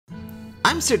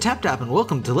I'm Sir Tap Tap and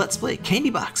welcome to Let's Play Candy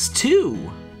Box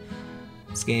 2!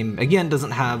 This game, again,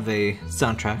 doesn't have a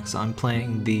soundtrack, so I'm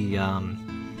playing the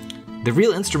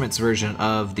Real Instruments version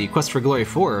of the Quest for Glory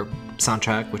 4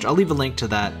 soundtrack, which I'll leave a link to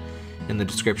that in the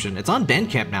description. It's on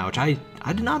Bandcamp now, which I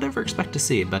did not ever expect to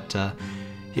see, but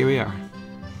here we are.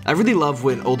 I really love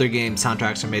when older game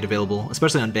soundtracks are made available,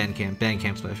 especially on Bandcamp.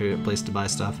 Bandcamp's my favorite place to buy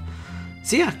stuff.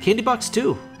 So yeah, Candy Box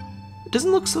 2. It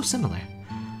doesn't look so similar.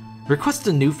 Request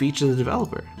a new feature to the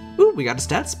developer. Ooh, we got a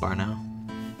stats bar now.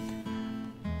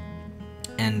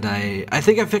 And I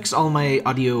think I fixed all my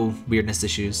audio weirdness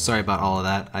issues. Sorry about all of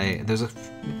that. I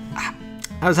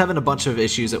was having a bunch of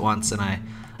issues at once, and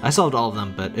I solved all of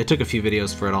them, but it took a few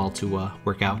videos for it all to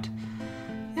work out.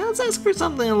 Yeah, let's ask for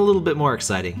something a little bit more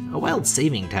exciting. A wild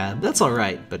saving tab. That's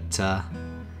alright, but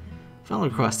final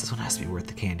request, this one has to be worth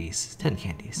the candies. 10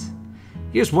 candies.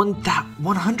 Here's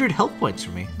 100 health points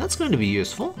for me. That's going to be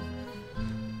useful.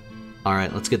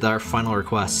 Alright, let's get our final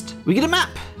request. We get a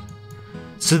map!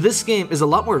 So this game is a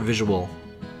lot more visual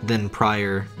than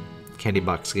prior Candy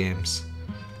Box games.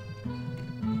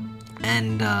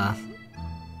 And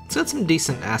it's got some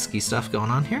decent ASCII stuff going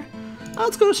on here. Oh,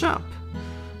 let's go to shop.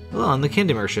 Hello, I'm the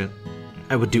candy merchant.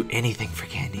 I would do anything for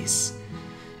candies.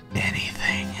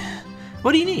 Anything.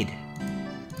 What do you need?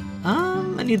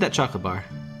 I need that chocolate bar.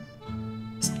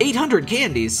 800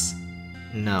 candies?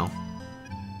 No.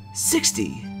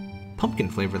 60. Pumpkin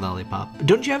flavored lollipop.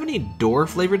 Don't you have any door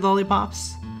flavored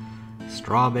lollipops?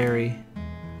 Strawberry.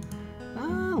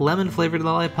 Lemon flavored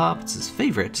lollipop. It's his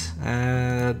favorite.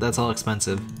 That's all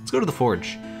expensive. Let's go to the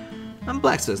forge. I'm a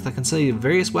blacksmith that can sell you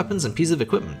various weapons and pieces of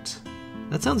equipment.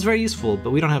 That sounds very useful,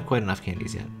 but we don't have quite enough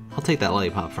candies yet. I'll take that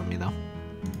lollipop from you though.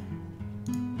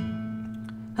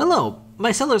 Hello,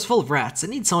 my cellar's full of rats. I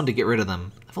need someone to get rid of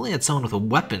them. If only I had someone with a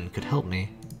weapon could help me.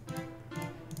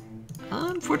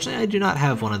 Unfortunately, I do not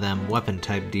have one of them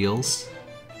weapon-type deals.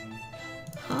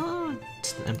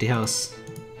 It's an empty house.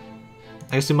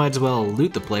 I guess we might as well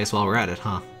loot the place while we're at it,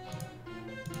 huh?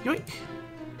 Yoink!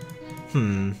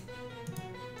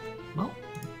 Well,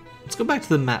 let's go back to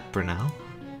the map for now.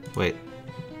 Wait.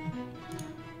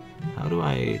 How do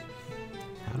I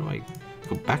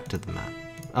go back to the map?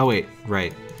 Oh wait,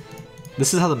 right.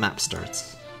 This is how the map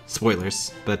starts.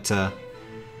 Spoilers, but I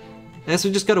guess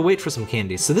we just gotta wait for some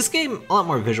candies. So this game, a lot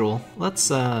more visual.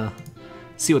 Let's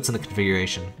see what's in the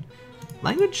configuration.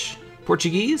 Language?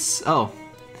 Portuguese? Oh,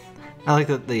 I like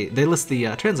that they list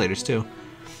the translators too.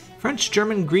 French,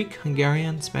 German, Greek,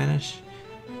 Hungarian, Spanish,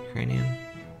 Ukrainian.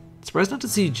 Surprised not to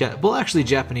see well, actually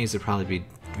Japanese would probably be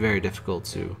very difficult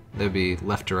to. There'd be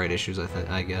left to right issues,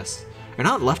 I guess. Or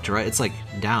not left to right, it's like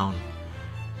down.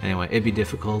 Anyway, it'd be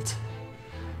difficult.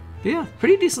 But yeah,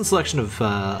 pretty decent selection of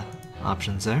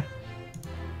options there.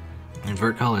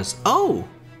 Invert colors. Oh!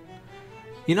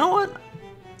 You know what?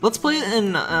 Let's play it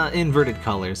in inverted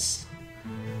colors.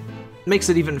 Makes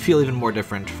it feel even more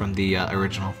different from the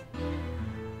original.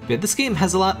 But this game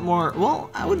has a lot more, well,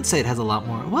 I wouldn't say it has a lot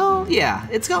more. Well, yeah,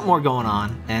 it's got more going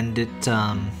on, and it,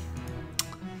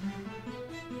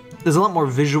 there's a lot more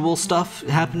visual stuff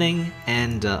happening,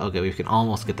 and, okay, we can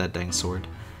almost get that dang sword.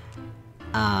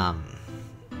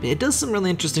 It does some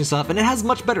really interesting stuff, and it has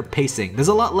much better pacing. There's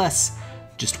a lot less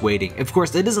just waiting. Of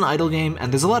course, it is an idle game,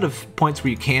 and there's a lot of points where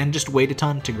you can just wait a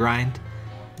ton to grind.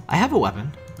 I have a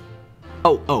weapon.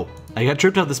 Oh, I got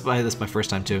tripped out by this my first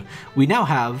time too. We now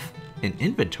have an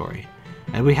inventory,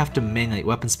 and we have to manually,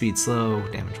 weapon speed slow,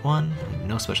 damage 1,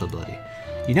 no special ability.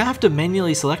 You now have to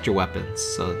manually select your weapons,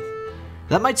 so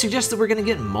that might suggest that we're gonna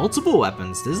get multiple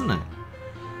weapons, doesn't it?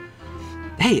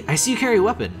 Hey, I see you carry a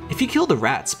weapon. If you kill the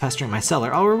rats pestering my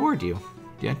cellar, I'll reward you.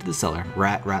 You enter the cellar.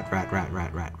 Rat, rat, rat, rat,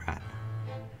 rat, rat, rat.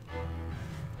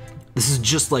 This is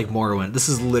just like Morrowind. This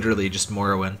is literally just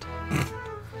Morrowind.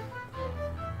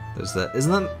 There's that.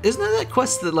 Isn't that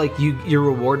quest that like your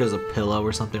reward is a pillow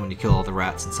or something when you kill all the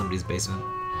rats in somebody's basement?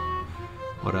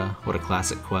 What a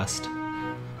classic quest.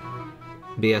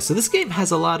 But yeah, so this game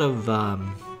has a lot of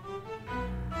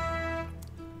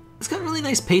it's got really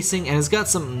nice pacing, and it's got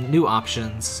some new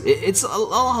options. It's a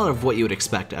lot of what you would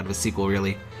expect out of a sequel,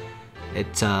 really.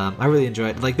 I really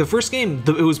enjoyed it. Like, the first game,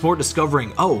 it was more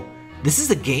discovering, oh, this is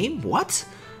a game? What?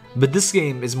 But this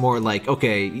game is more like,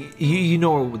 okay, you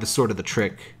know the sort of the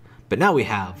trick, but now we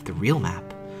have the real map.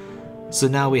 So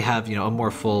now we have, you know, a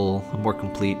more full, a more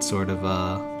complete sort of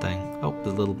thing. Oh, the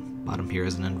little bottom here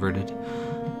isn't inverted.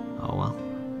 Oh, well.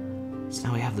 So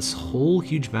now we have this whole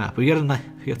huge map. We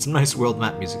got some nice world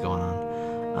map music going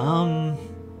on.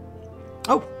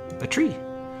 Oh, a tree.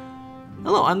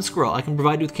 Hello, I'm the squirrel. I can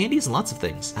provide you with candies and lots of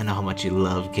things. I know how much you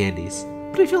love candies,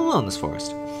 but I feel alone in this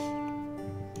forest.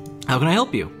 How can I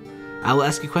help you? I will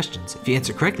ask you questions. If you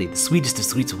answer correctly, the sweetest of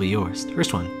sweets will be yours.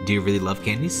 First one, do you really love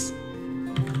candies?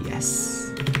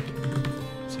 Yes.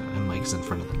 Sorry, my mic's in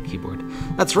front of the keyboard.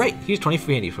 That's right, here's 20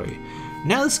 free candy for you.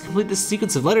 Now let's complete this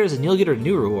sequence of letters and you'll get a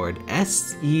new reward.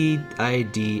 S-E-I-D-N-A-C.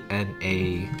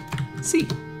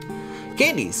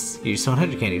 Candies! Here's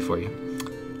 100 candy for you.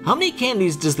 How many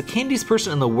candies does the candiest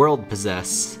person in the world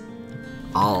possess?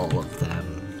 All of them.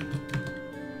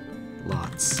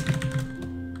 Lots.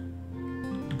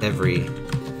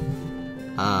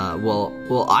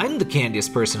 Well, I'm the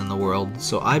candiest person in the world,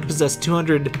 so I possess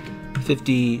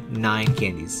 259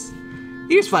 candies.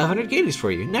 Here's 500 candies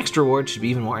for you. Next reward should be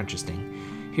even more interesting.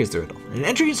 Here's the riddle. In an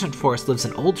entry-ancient forest lives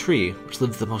an old tree, which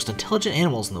lives the most intelligent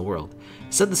animals in the world.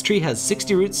 It said this tree has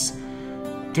 60 roots,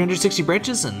 360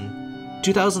 branches, and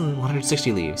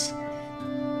 2,160 leaves.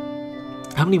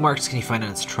 How many marks can you find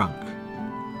on its trunk?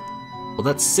 Well,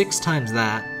 that's 6 times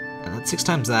that, and that's 6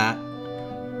 times that,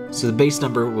 so the base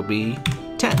number will be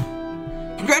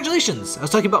 10. Congratulations! I was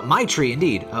talking about my tree,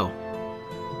 indeed. Oh.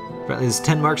 Apparently there's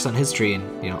 10 marks on his tree,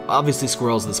 and, you know, obviously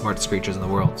squirrels are the smartest creatures in the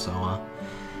world, so,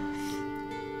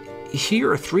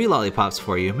 here are 3 lollipops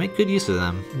for you. Make good use of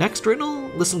them. Next riddle,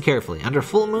 listen carefully. Under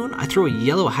full moon, I throw a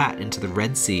yellow hat into the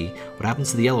Red Sea. What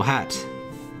happens to the yellow hat?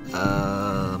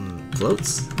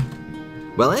 Floats?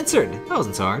 Well answered. That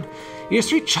wasn't so hard. Here's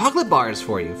 3 chocolate bars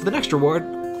for you. For the next reward,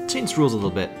 change the rules a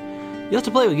little bit. You'll have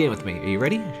to play a game with me. Are you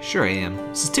ready? Sure I am.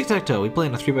 This is tic-tac-toe. We play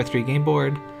on a 3x3 game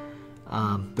board.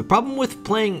 The problem with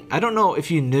playing... I don't know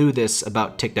if you knew this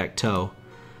about tic-tac-toe,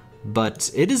 but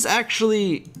it is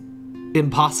actually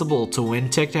impossible to win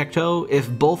tic-tac-toe if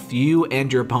both you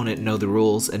and your opponent know the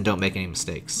rules and don't make any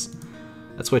mistakes.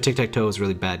 That's why tic-tac-toe is a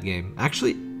really bad game.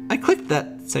 Actually, I clicked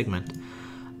that segment.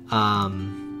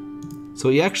 So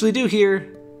what you actually do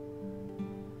here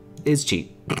is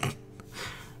cheat.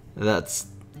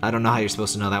 I don't know how you're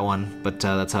supposed to know that one, but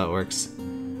that's how it works.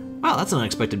 Wow, that's an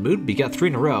unexpected mood. You got 3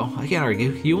 in a row. I can't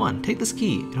argue. You won. Take this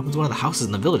key. It opens one of the houses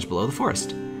in the village below the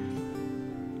forest.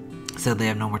 Sadly, I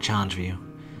have no more challenge for you.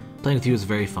 Playing with you is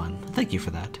very fun. Thank you for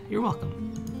that. You're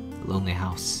welcome. Lonely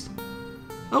house.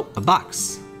 Oh, a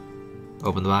box.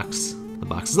 Open the box. The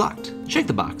box is locked. Shake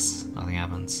the box. Nothing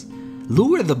happens.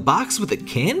 Lure the box with a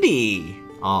candy.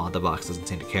 Aw, the box doesn't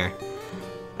seem to care.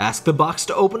 Ask the box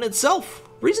to open itself.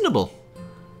 Reasonable.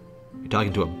 You're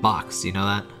talking to a box, you know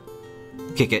that?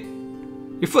 Kick it.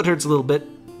 Your foot hurts a little bit,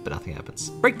 but nothing happens.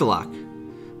 Break the lock.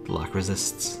 The lock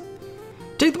resists.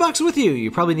 Take the box with you.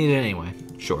 You probably need it anyway.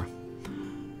 Sure.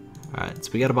 Alright,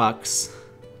 so we got a box.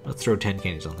 Let's throw 10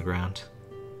 candies on the ground.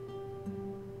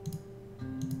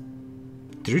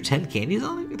 Threw 10 candies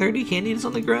on the 30 candies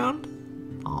on the ground?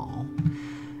 Aw.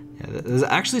 Yeah, there's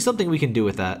actually something we can do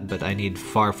with that, but I need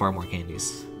far, far more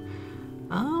candies.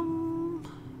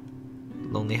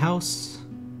 Lonely house.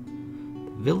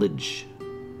 Village.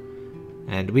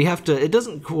 And we have to, it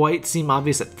doesn't quite seem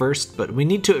obvious at first, but we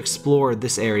need to explore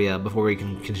this area before we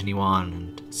can continue on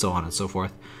and so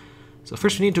forth. So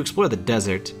first we need to explore the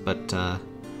desert, but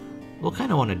we'll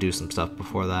kind of want to do some stuff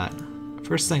before that.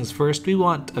 First things first, we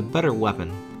want a better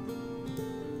weapon.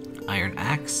 Iron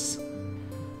axe.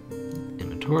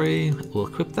 Inventory, we'll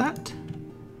equip that.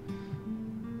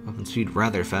 Weapon speed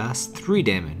rather fast, 3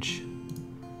 damage.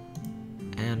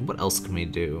 And what else can we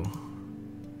do?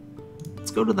 Let's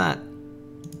go to that.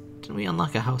 Didn't we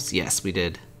unlock a house? Yes, we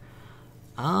did.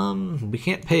 We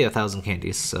can't pay 1,000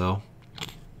 candies, so...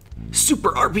 Super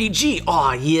RPG!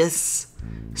 Aw, yes!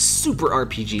 Super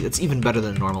RPG. That's even better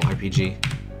than a normal RPG.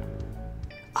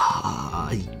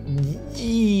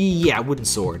 Yeah, wooden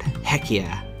sword. Heck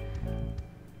yeah.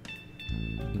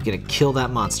 You're gonna kill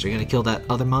that monster. You're gonna kill that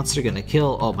other monster. You're gonna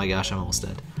kill... Oh my gosh, I'm almost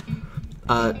dead.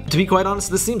 To be quite honest,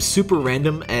 this seems super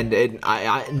random, and it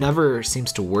never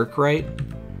seems to work right.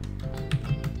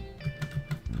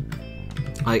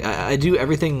 I do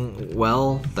everything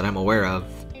well that I'm aware of,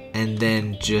 and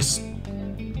then just...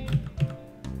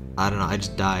 I don't know, I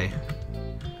just die.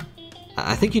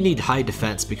 I think you need high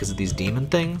defense because of these demon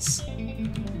things.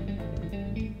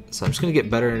 So I'm just gonna get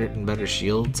better and better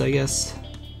shields, I guess.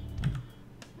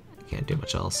 Can't do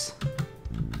much else.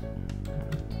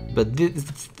 But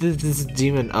this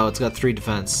demon, oh, it's got 3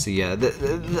 defense, so yeah.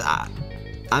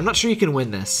 I'm not sure you can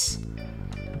win this.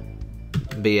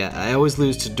 But yeah, I always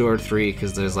lose to door 3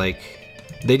 because there's like,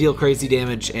 they deal crazy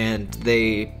damage and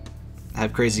they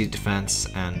have crazy defense,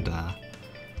 and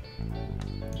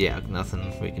yeah,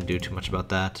 nothing we can do too much about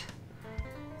that.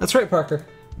 That's right, Parker.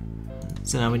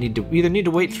 So now we either need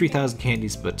to wait 3,000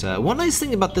 candies, but one nice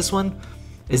thing about this one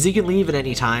is you can leave at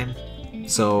any time.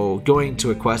 So going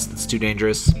to a quest that's too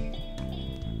dangerous,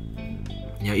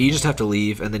 You know, you just have to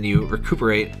leave and then you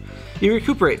recuperate. You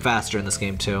recuperate faster in this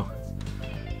game too.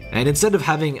 And instead of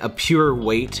having a pure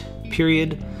wait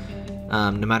period,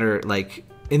 no matter, like,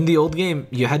 in the old game,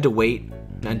 you had to wait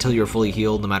until you were fully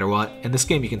healed no matter what. In this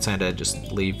game, you can kinda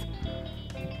just leave.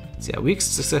 So yeah, we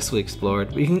successfully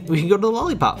explored. We can go to the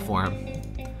Lollipop Farm.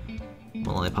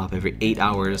 Lollipop every 8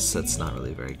 hours, that's not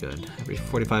really very good. Every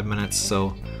 45 minutes,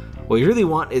 so what you really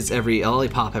want is every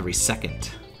Lollipop every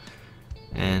second.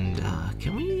 And,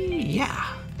 can we?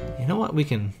 Yeah. You know what? We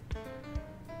can...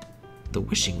 The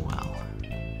Wishing Well.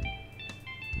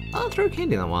 I'll throw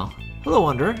candy in the well. Hello,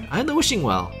 Wanderer. I am the Wishing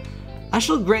Well. I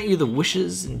shall grant you the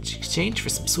wishes in exchange for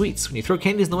some sweets. When you throw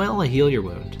candies in the well, I heal your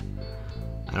wound.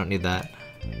 I don't need that.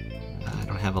 I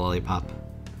don't have a lollipop.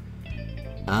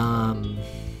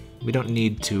 We don't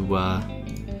need to,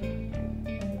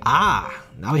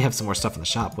 now we have some more stuff in the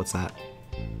shop. What's that?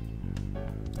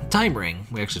 Time ring.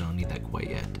 We actually don't need that quite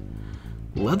yet.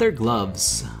 Leather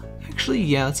gloves. Actually,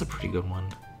 yeah, that's a pretty good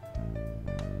one.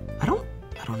 I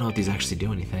don't know if these actually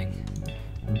do anything.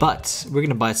 But we're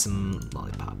gonna buy some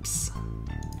lollipops.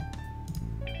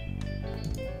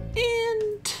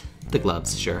 And the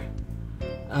gloves, sure.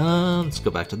 Let's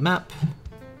go back to the map.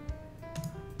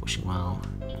 Wishing Well.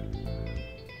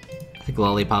 I think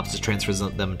lollipops just transfers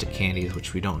them into candies,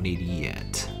 which we don't need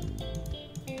yet.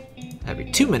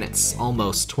 Every 2 minutes,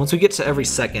 almost. Once we get to every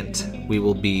second,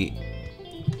 we'll be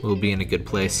in a good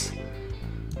place.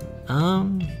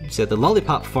 So the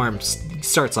Lollipop Farm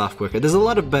starts off quicker. There's a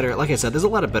lot of better, like I said, there's a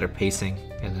lot of better pacing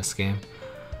in this game.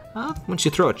 Once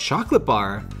you throw a chocolate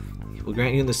bar, it will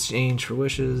grant you in exchange for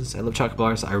wishes. I love chocolate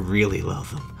bars. I really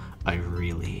love them. I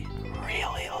really,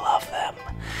 really love them.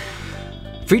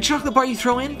 For each chocolate bar you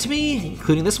throw in to me,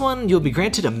 including this one, you'll be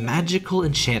granted a magical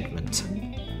enchantment.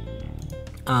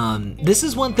 This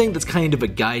is one thing that's kind of a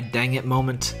guide dang it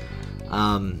moment.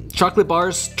 Chocolate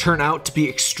bars turn out to be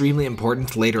extremely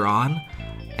important later on,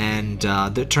 and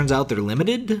it turns out they're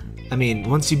limited. I mean,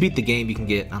 once you beat the game, you can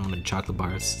get unlimited chocolate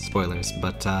bars. Spoilers,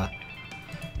 but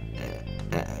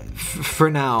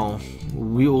for now,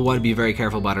 we will want to be very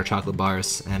careful about our chocolate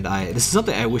bars. And this is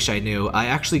something I wish I knew. I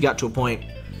actually got to a point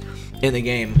in the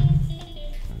game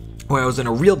where I was in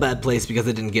a real bad place because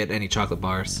I didn't get any chocolate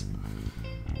bars.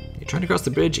 You're trying to cross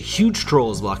the bridge. A huge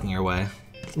troll is blocking your way.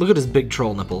 Look at his big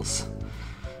troll nipples.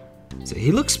 So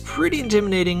he looks pretty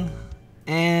intimidating,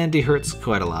 and he hurts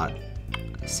quite a lot.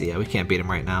 So yeah, we can't beat him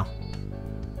right now.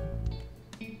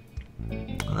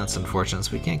 Well, that's unfortunate,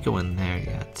 so we can't go in there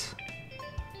yet.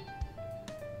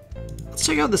 Let's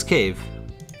check out this cave.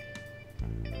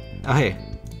 Oh hey,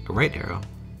 a right arrow.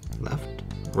 Left,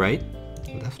 right,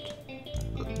 left,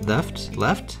 left,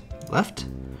 left, left,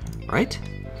 right.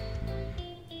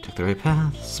 Took the right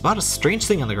path. Spot a strange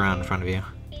thing on the ground in front of you.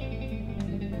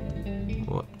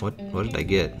 What did I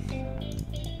get?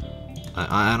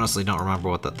 I honestly don't remember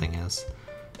what that thing is.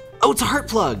 Oh, it's a heart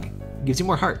plug! Gives you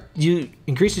more heart.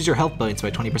 Increases your health points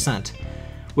by 20%.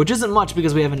 Which isn't much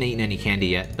because we haven't eaten any candy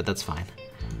yet, but that's fine.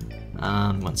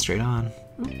 Went straight on.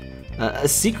 A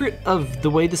secret of the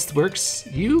way this works,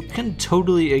 you can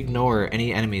totally ignore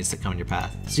any enemies that come in your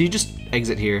path. So you just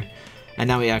exit here, and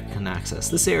now we can access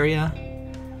this area.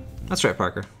 That's right,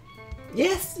 Parker.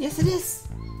 Yes, yes it is.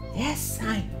 Yes,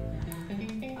 hi.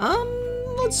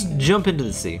 Let's jump into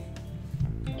the sea.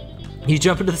 You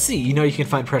jump into the sea, you know you can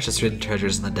find precious hidden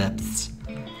treasures in the depths.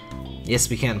 Yes,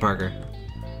 we can, Parker.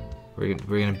 We're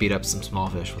gonna beat up some small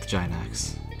fish with a giant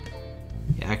axe.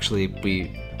 Yeah, actually,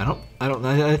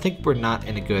 I think we're not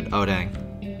in a good. Oh dang.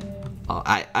 Oh,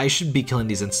 I should be killing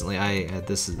these instantly.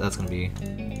 That's gonna be.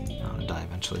 I'm gonna die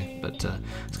eventually. But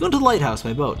let's go into the lighthouse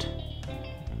by boat.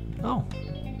 Oh,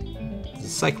 this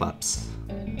is Cyclops.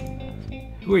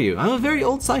 Who are you? I'm a very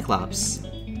old Cyclops.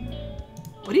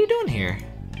 What are you doing here?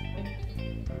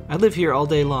 I live here all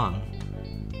day long,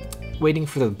 waiting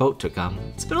for the boat to come.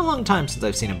 It's been a long time since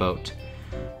I've seen a boat,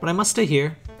 but I must stay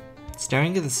here,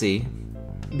 staring at the sea,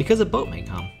 because a boat may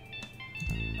come.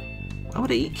 Why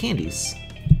would I eat candies?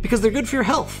 Because they're good for your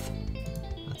health.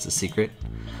 That's a secret.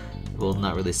 Well,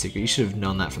 not really a secret. You should have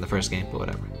known that from the first game, but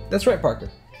whatever. That's right, Parker.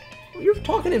 You're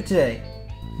talkative today.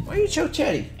 Why are you so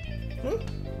chatty?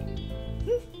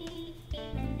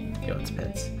 Yo, it's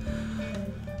pets.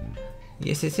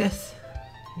 Yes, yes, yes.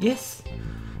 Yes.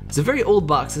 It's a very old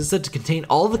box. It's said to contain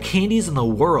all the candies in the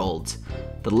world.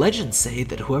 The legends say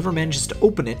that whoever manages to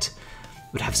open it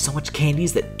would have so much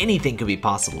candies that anything could be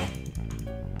possible.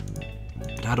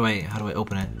 But how do I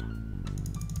open it?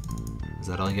 Is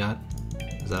that all you got?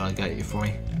 Is that all you got for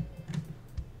me?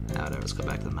 Now, whatever, let's go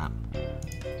back to the map.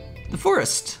 The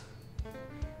forest!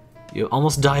 You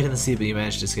almost died in the sea, but you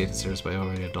managed to escape the surface by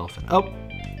overriding a dolphin. Oh!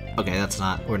 Okay,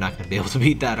 we're not gonna be able to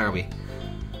beat that, are we?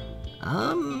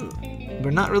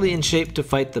 We're not really in shape to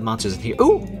fight the monsters in here.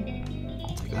 Ooh!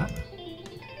 I'll take that.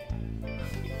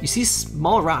 You see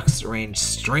small rocks arranged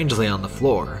strangely on the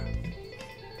floor.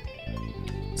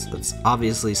 So that's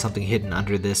obviously something hidden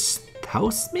under this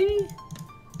house, maybe?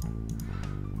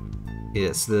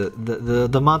 Yes,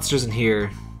 the monsters in here,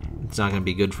 it's not gonna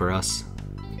be good for us.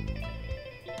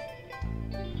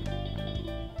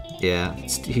 Yeah,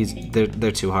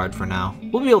 they're too hard for now.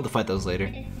 We'll be able to fight those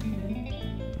later.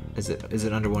 Is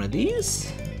it under one of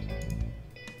these?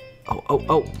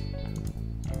 Oh.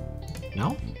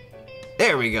 No?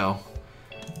 There we go.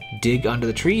 Dig under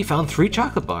the tree, found 3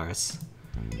 chocolate bars.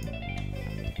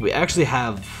 We actually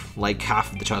have like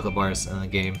half of the chocolate bars in the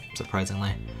game,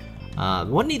 surprisingly.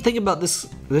 One neat thing about this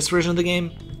version of the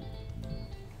game,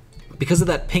 because of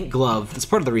that pink glove, that's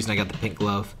part of the reason I got the pink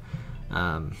glove.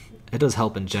 It does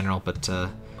help in general, but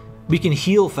we can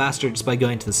heal faster just by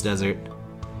going to this desert.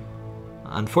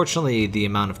 Unfortunately, the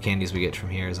amount of candies we get from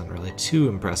here isn't really too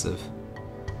impressive,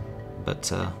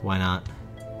 but why not?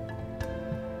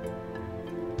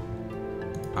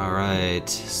 Alright,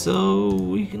 so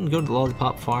we can go to the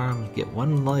lollipop farm, get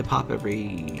 1 lollipop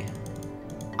every...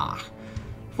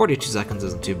 42 seconds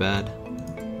isn't too bad.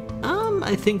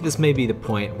 I think this may be the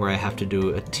point where I have to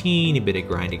do a teeny bit of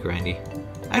grindy.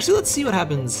 Actually, let's see what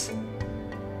happens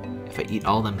if I eat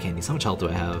all them candies. How much health do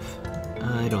I have?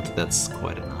 I don't think that's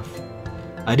quite enough.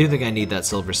 I do think I need that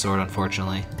silver sword,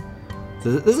 unfortunately.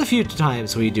 There's a few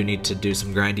times we do need to do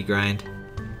some grind.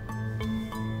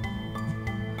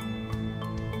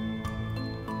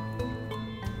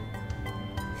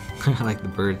 I like the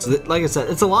birds. Like I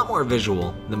said, it's a lot more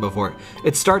visual than before.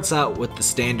 It starts out with the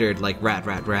standard, like, rat.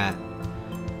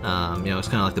 You know, it's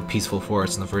kind of like the peaceful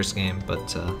forest in the first game, but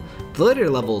the later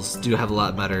levels do have a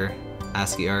lot better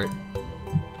ASCII art.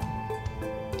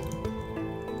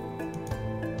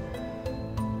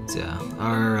 So yeah,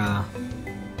 our,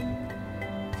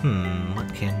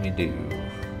 what can we do?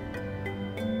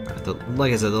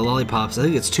 Like I said, the lollipops, I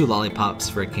think it's 2 lollipops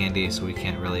for a candy, so we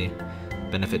can't really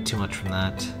benefit too much from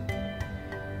that.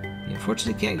 We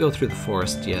unfortunately can't go through the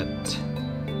forest yet.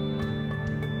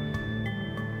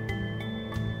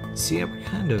 So yeah,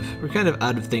 we're kind of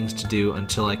out of things to do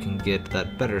until I can get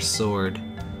that better sword.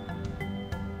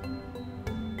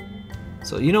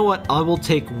 So you know what? I will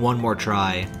take one more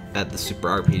try at the Super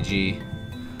RPG.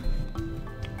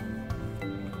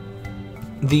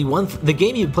 The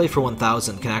game you play for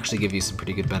 1000 can actually give you some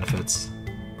pretty good benefits.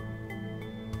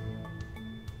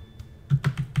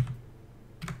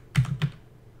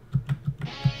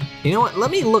 You know what?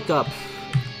 Let me look up.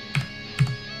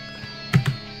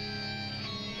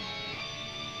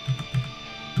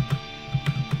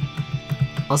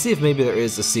 I'll see if maybe there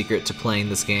is a secret to playing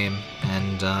this game,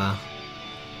 and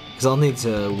because I'll need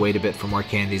to wait a bit for more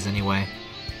candies anyway.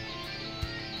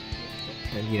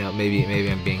 And you know, maybe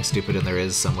I'm being stupid and there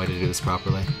is some way to do this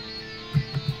properly.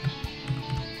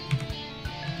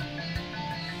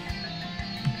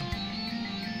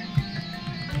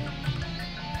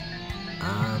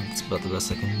 That's about the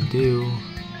best I can do.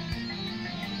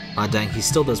 Aw, dang, he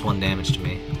still does 1 damage to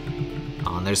me.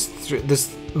 Oh, and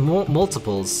there's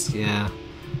multiples, yeah.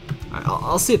 Alright,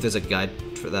 I'll see if there's a guide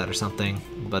for that or something,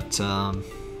 but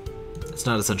it's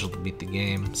not essential to beat the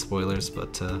game. Spoilers,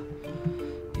 but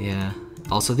yeah.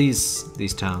 Also, these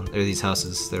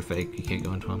houses, they're fake. You can't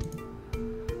go into them.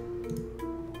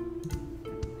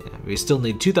 Yeah, we still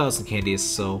need 2,000 candies,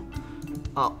 so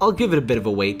I'll give it a bit of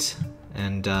a wait.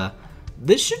 And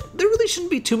there really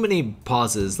shouldn't be too many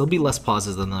pauses. There'll be less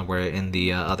pauses than there were in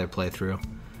the other playthrough.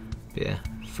 But yeah,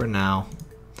 for now.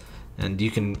 And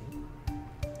you can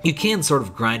sort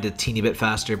of grind a teeny bit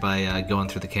faster by going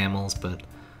through the camels, but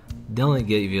they only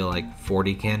give you like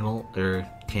 40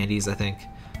 candies, I think.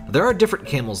 There are different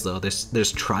camels though.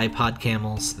 There's tripod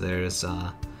camels. There's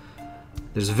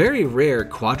very rare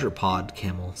quadrupod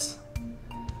camels.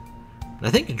 And I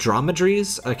think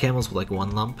dromedaries are camels with like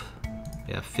 1 lump.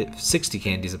 Yeah, 60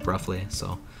 candies roughly.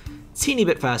 So teeny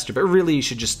bit faster, but really you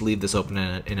should just leave this open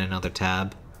in another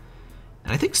tab.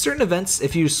 And I think certain events,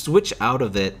 if you switch out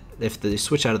of it, if they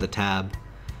switch out of the tab,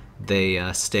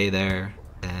 they stay there,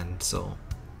 and so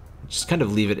just kind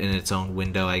of leave it in its own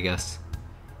window, I guess.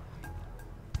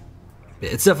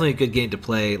 It's definitely a good game to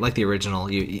play, like the original.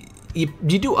 You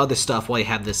do other stuff while you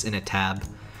have this in a tab.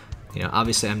 You know,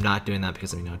 obviously I'm not doing that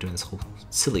because I'm doing this whole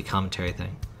silly commentary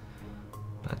thing.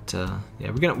 But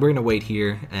yeah, we're gonna wait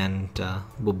here, and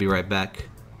we'll be right back.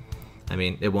 I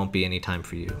mean, it won't be any time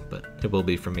for you, but it will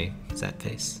be for me. Sad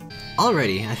face.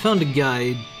 Alrighty, I found a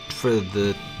guide for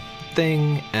the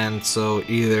thing, and so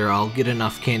either I'll get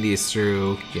enough candies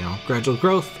through, you know, gradual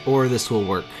growth, or this will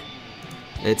work.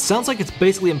 It sounds like it's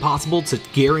basically impossible to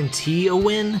guarantee a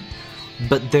win,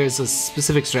 but there's a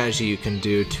specific strategy you can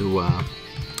do to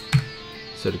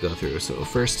go through. So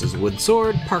first is wood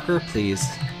sword. Parker, please.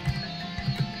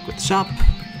 Quit the shop.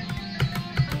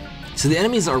 So the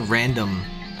enemies are random,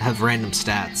 have random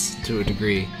stats to a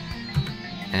degree,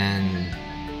 and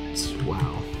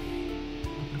wow.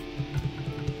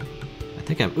 I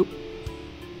think I'm. Oop.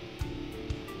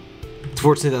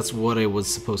 Fortunately, that's what I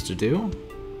was supposed to do.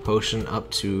 Potion up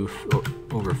to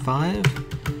over 5.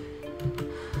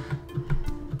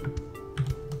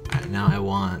 Alright, now I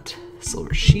want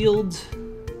silver shield.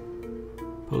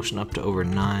 Potion up to over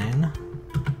 9.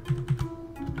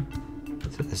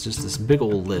 So it's just this big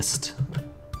old list.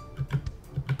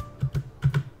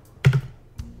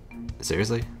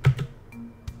 Seriously?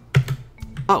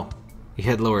 Oh, he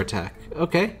had lower attack.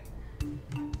 Okay.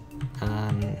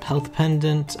 Health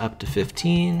pendant up to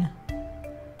 15.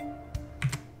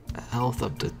 Health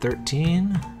up to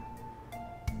 13.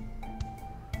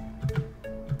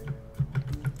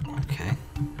 Okay.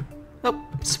 Oh,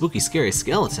 spooky, scary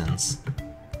skeletons.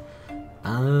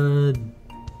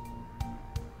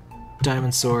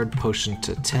 Diamond sword, potion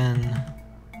to 10.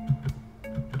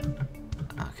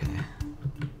 Okay.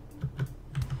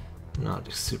 Not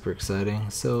super exciting.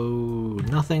 So,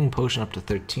 nothing, potion up to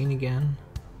 13 again.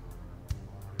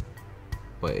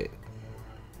 Wait.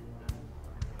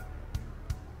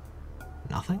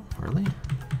 Nothing? Really?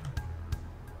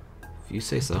 If you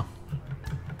say so.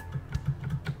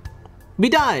 We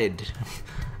died!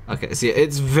 Okay, so yeah,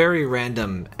 it's very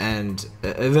random, and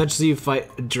eventually you fight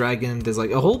a dragon. There's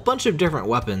like a whole bunch of different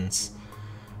weapons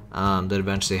that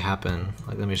eventually happen.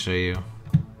 Like, let me show you.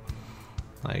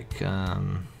 Like,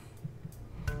 can't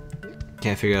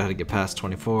figure out how to get past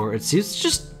 24. It's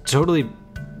just totally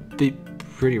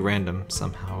pretty random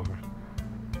somehow.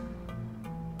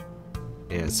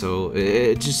 Yeah, so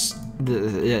it's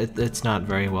not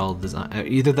very well designed.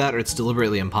 Either that or it's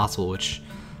deliberately impossible, which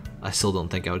I still don't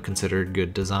think I would consider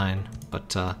good design.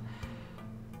 But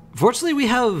fortunately,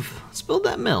 let's build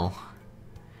that mill.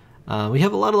 We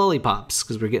have a lot of lollipops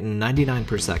because we're getting 99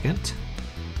 per second.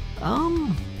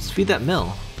 Let's feed that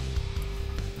mill.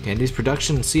 Candy's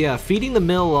production. So yeah, feeding the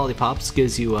mill lollipops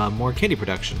gives you more candy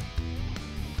production,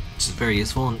 which is very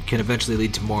useful and can eventually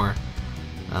lead to more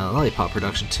lollipop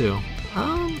production too.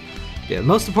 Yeah,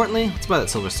 most importantly, let's buy that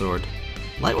silver sword.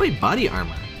 Lightweight body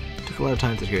armor. Took a lot of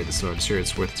time to create the sword. Sure,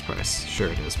 it's worth its price. Sure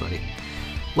it is, buddy.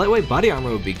 Lightweight body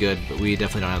armor would be good, but we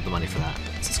definitely don't have the money for that.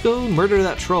 So let's go murder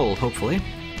that troll, hopefully.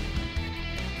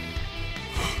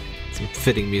 Some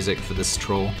fitting music for this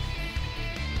troll.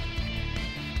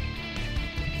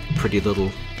 Pretty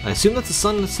little. I assume that's a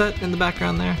sunset in the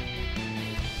background there.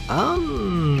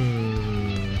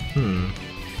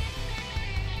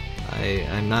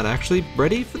 I'm not actually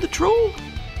ready for the troll?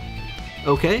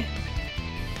 Okay.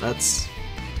 That's...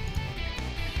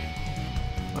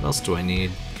 What else do I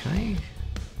need? Can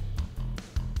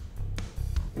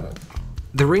I...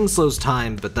 The ring slows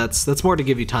time, but that's more to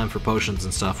give you time for potions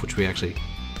and stuff, which we actually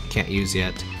can't use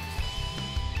yet.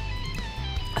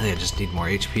 I think I just need more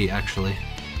HP, actually.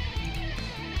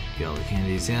 Get all the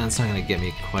candies. Yeah, it's not gonna get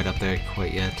me quite up there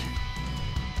quite yet.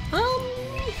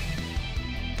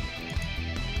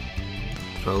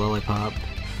 Throw a lollipop.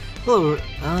 Hello,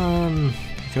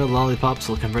 throw lollipops,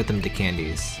 we'll convert them to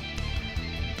candies.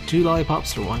 2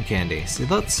 lollipops for 1 candy. So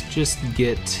let's just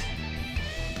get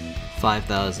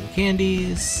 5,000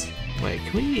 candies. Wait,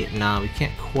 can we? Nah, we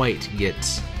can't quite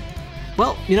get...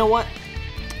 Well, you know what?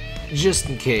 Just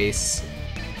in case,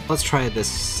 let's try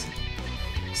this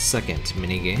second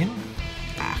minigame.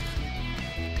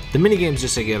 The minigame's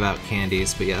just to give out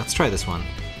candies, but yeah, let's try this one.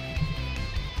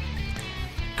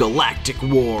 Galactic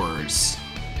Wars.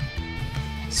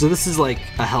 So this is like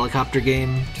a helicopter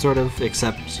game, sort of,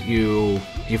 except you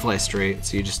fly straight,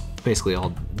 so you just basically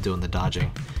all doing the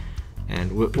dodging.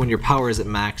 And when your power is at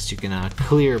max, you can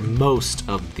clear most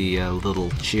of the little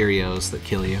Cheerios that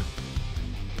kill you.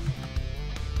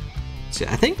 So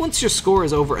I think once your score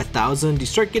is over 1,000, you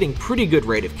start getting pretty good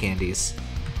rate of candies.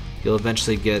 You'll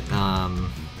eventually get, like,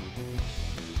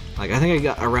 I think I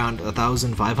got around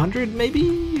 1,500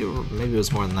 maybe? Or maybe it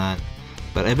was more than that.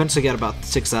 But I eventually got about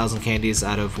 6,000 candies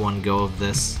out of one go of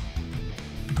this.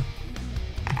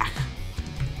 Yeah,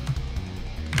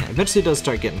 eventually it does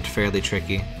start getting fairly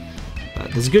tricky.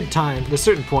 But there's good time. There's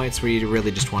certain points where you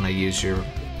really just want to use your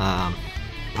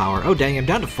power. Oh dang, I'm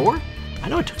down to 4? I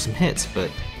know I took some hits, but...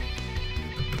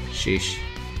 Sheesh.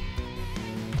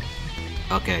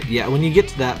 Okay, yeah, when you get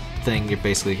to that thing, you're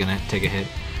basically gonna take a hit.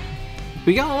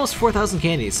 We got almost 4,000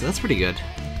 candies, so that's pretty good.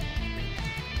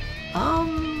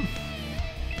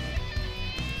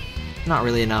 Not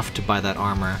really enough to buy that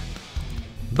armor,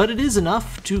 but it is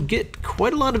enough to get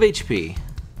quite a lot of HP.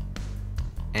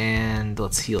 And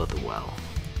let's heal at the well.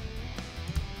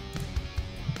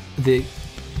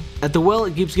 At the well,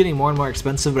 it keeps getting more and more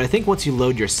expensive, but I think once you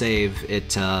load your save,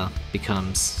 it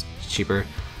becomes cheaper.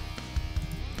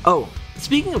 Oh,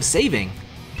 speaking of saving,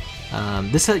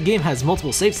 this game has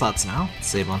multiple save slots now.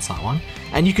 Save on slot 1.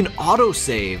 And you can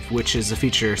auto-save, which is a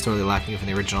feature sorely lacking from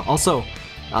the original. Also,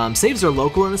 saves are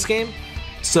local in this game,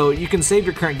 so you can save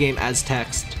your current game as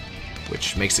text,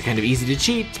 which makes it kind of easy to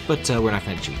cheat, but we're not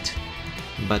going to cheat.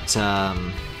 But,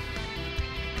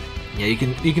 yeah,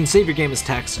 you can save your game as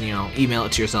text and, you know, email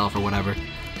it to yourself or whatever.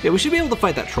 Yeah, we should be able to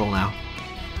fight that troll now.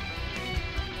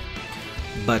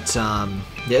 But,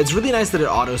 yeah, it's really nice that it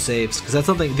auto-saves, because that's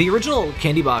something... The original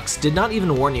Candy Box did not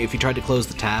even warn you if you tried to close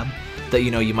the tab that,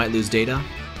 you know, you might lose data.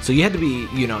 So you had to be,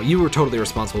 you know, you were totally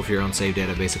responsible for your own save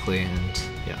data, basically, and,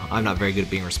 you know, I'm not very good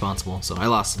at being responsible, so I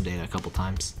lost some data a couple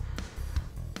times.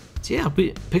 So yeah,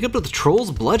 we pick up the troll's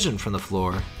bludgeon from the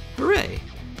floor. Hooray!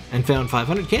 And found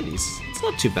 500 candies. It's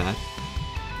not too bad.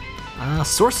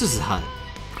 Sorceress' Hut.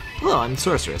 Hello, I'm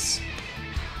Sorceress.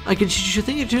 I can teach you a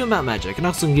thing or two about magic, and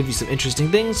also can give you some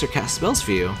interesting things or cast spells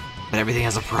for you. But everything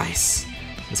has a price.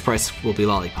 This price will be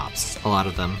lollipops. A lot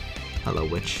of them. Hello,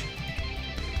 witch.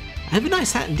 I have a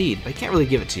nice hat indeed, but I can't really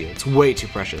give it to you. It's way too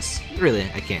precious. Really,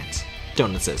 I can't.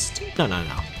 Don't insist. No.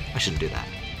 I shouldn't do that.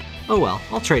 Oh well,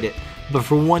 I'll trade it. But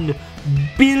for $1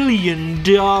 billion,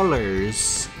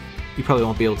 you probably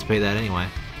won't be able to pay that anyway.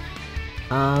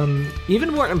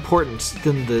 Even more important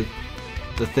than the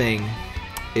thing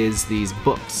is these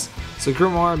books. So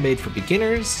Grimoire made for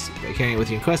beginners. By carrying it with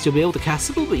you in quest, you'll be able to cast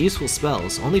simple but useful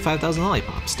spells. Only 5,000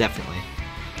 lollipops, definitely.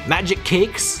 Magic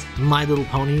Cakes, My Little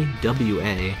Pony,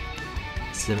 WA.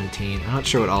 17. I'm not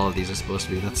sure what all of these are supposed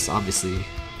to be. That's obviously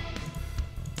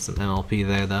some MLP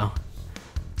there, though.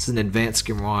 This is an advanced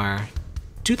grimoire.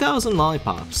 2,000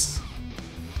 lollipops.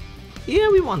 Yeah,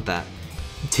 we want that.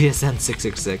 TSN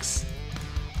 666.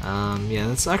 Yeah,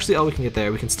 that's actually all we can get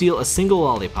there. We can steal a single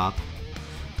lollipop,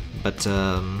 but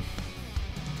yeah,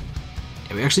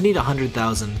 we actually need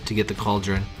 100,000 to get the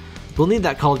cauldron. We'll need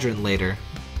that cauldron later,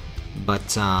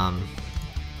 but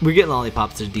we're getting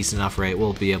lollipops at a decent enough rate.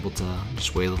 We'll be able to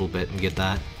just wait a little bit and get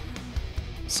that.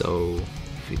 So,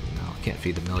 feed the mill. Can't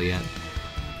feed the mill yet.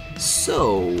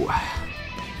 So,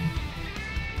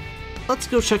 let's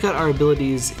go check out our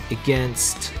abilities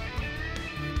against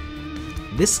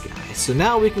this guy. So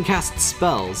now we can cast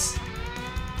spells,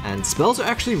 and spells are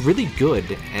actually really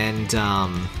good. And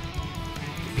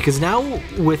because now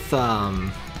with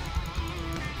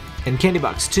in Candy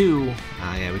Box 2,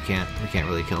 yeah, we can't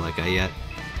really kill that guy yet.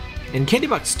 In Candy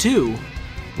Box 2,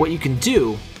 what you can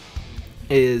do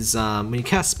is when you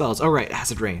cast spells. Oh right,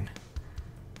 Acid Rain.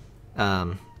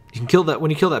 You can kill that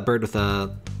when you kill that bird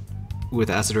with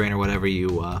Acid Rain or whatever.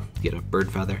 You get a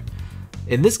bird feather.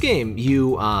 In this game,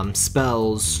 you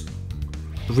spells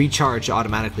recharge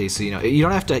automatically, so you know you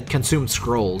don't have to consume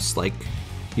scrolls like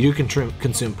you do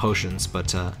consume potions.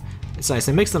 But it's nice.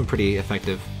 It makes them pretty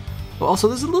effective. Well, also,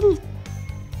 there's a little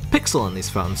pixel in these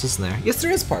phones, isn't there? Yes,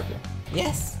 there is, Parker.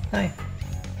 Yes. Hi.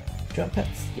 Drop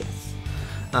pets. Yes.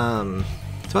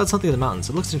 It's about something in the mountains.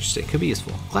 It looks interesting. Could be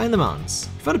useful. Climb the mountains.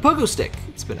 Found a pogo stick.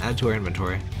 It's been added to our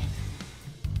inventory.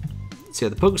 So yeah,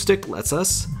 the pogo stick lets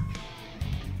us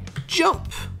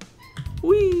jump.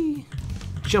 Whee!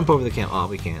 Jump over the camel. Oh,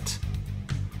 we can't.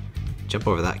 Jump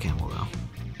over that camel though.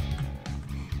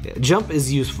 Yeah, jump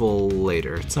is useful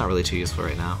later. It's not really too useful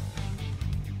right now.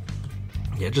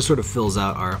 Yeah, it just sort of fills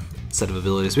out our set of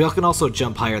abilities. We can also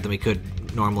jump higher than we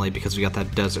could normally because we got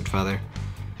that desert feather.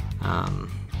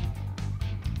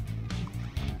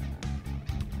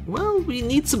 Well, we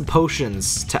need some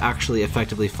potions to actually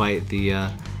effectively fight the...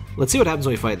 Let's see what happens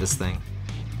when we fight this thing.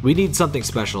 We need something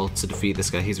special to defeat this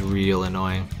guy. He's real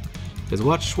annoying. Because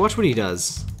watch what he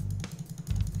does.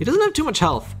 He doesn't have too much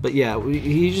health, but yeah,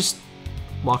 he just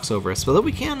walks over us. But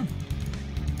we can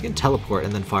teleport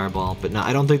and then fireball, but no,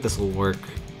 I don't think this will work.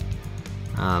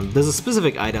 There's a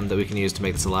specific item that we can use to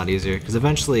make this a lot easier, because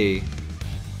eventually,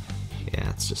 yeah,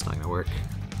 it's just not gonna work.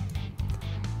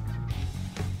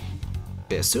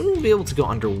 Yeah, soon we'll be able to go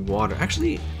underwater.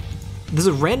 Actually, there's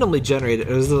a randomly generated,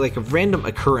 there's like a random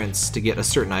occurrence to get a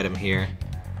certain item here.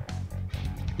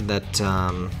 That,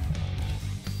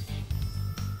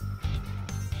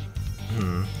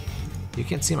 you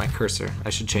can't see my cursor. I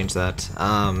should change that.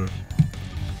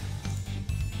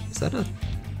 Is that a...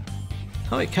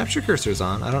 Oh wait, capture cursor's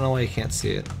on. I don't know why you can't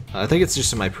see it. I think it's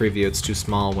just in my preview. It's too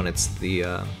small when it's the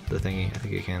thingy. I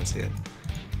think you can see it.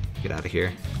 Get out of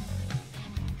here.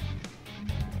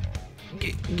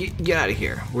 Get out of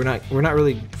here. We're not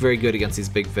really very good against these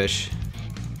big fish.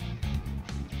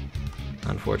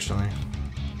 Unfortunately.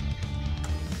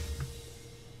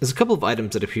 There's a couple of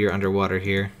items that appear underwater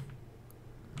here.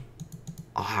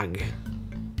 Ugh.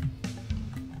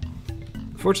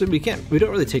 Fortunately, we don't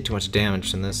really take too much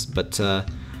damage in this, but the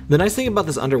nice thing about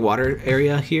this underwater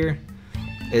area here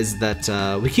is that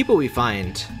we keep what we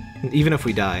find, even if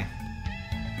we die.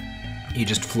 You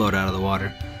just float out of the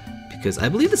water, because I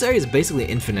believe this area is basically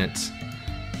infinite,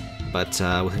 but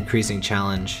with increasing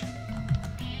challenge.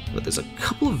 But there's a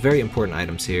couple of very important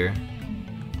items here.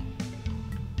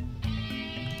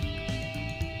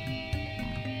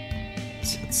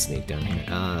 Let's sneak down here.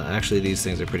 Actually, these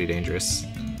things are pretty dangerous.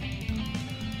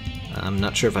 I'm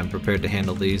not sure if I'm prepared to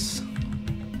handle these.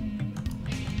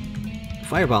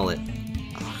 Fireball it.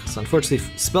 Ugh, so unfortunately,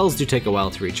 spells do take a while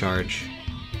to recharge.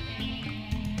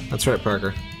 That's right,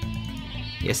 Parker.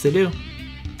 Yes, they do.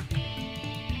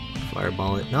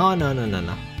 Fireball it. No.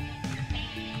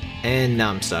 And now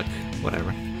I'm stuck.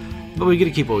 Whatever. But we get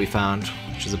to keep what we found,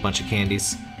 which is a bunch of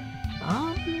candies.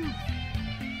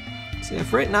 So yeah,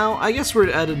 for right now, I guess we're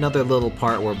at another little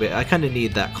part where I kind of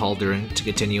need that cauldron to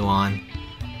continue on.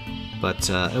 But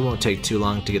it won't take too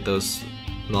long to get those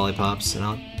lollipops,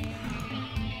 and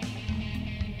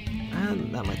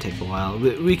that might take a while.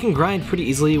 We can grind pretty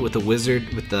easily with the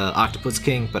wizard, with the octopus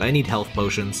king, but I need health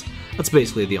potions. That's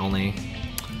basically the only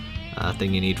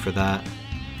thing you need for that.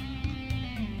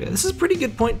 Yeah, this is a pretty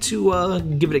good point to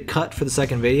give it a cut for the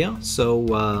second video.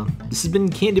 So this has been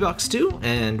Candy Box 2,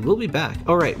 and we'll be back.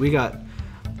 Alright, we got,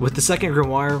 with the second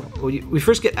grimoire, we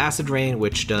first get Acid Rain,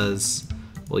 which does...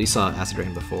 Well, you saw Acid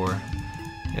Rain before.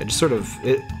 Yeah, just sort of...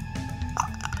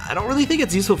 I don't really think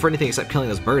it's useful for anything except killing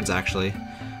those birds, actually.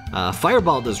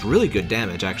 Fireball does really good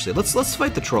damage, actually. Let's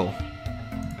fight the troll.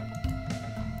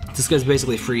 This guy's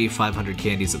basically free 500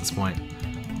 candies at this point.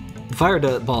 The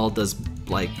Fireball does,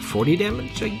 like, 40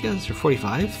 damage, I guess? Or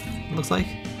 45, it looks like.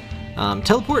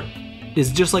 Teleport is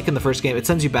just like in the first game. It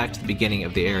sends you back to the beginning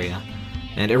of the area.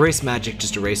 And Erase Magic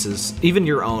just erases even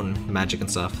your own magic and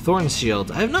stuff. Thorn's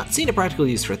Shield. I have not seen a practical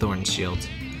use for Thorn's Shield.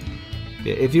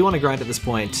 If you want to grind at this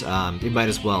point, you might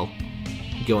as well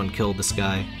go and kill this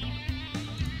guy.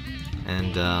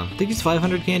 And I think he's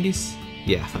 500 candies?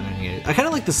 Yeah, 500 candies. I kind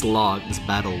of like this log, this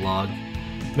battle log.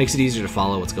 Makes it easier to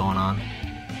follow what's going on.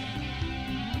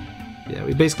 Yeah,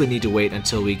 we basically need to wait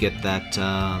until we get that,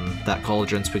 that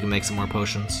cauldron so we can make some more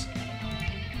potions.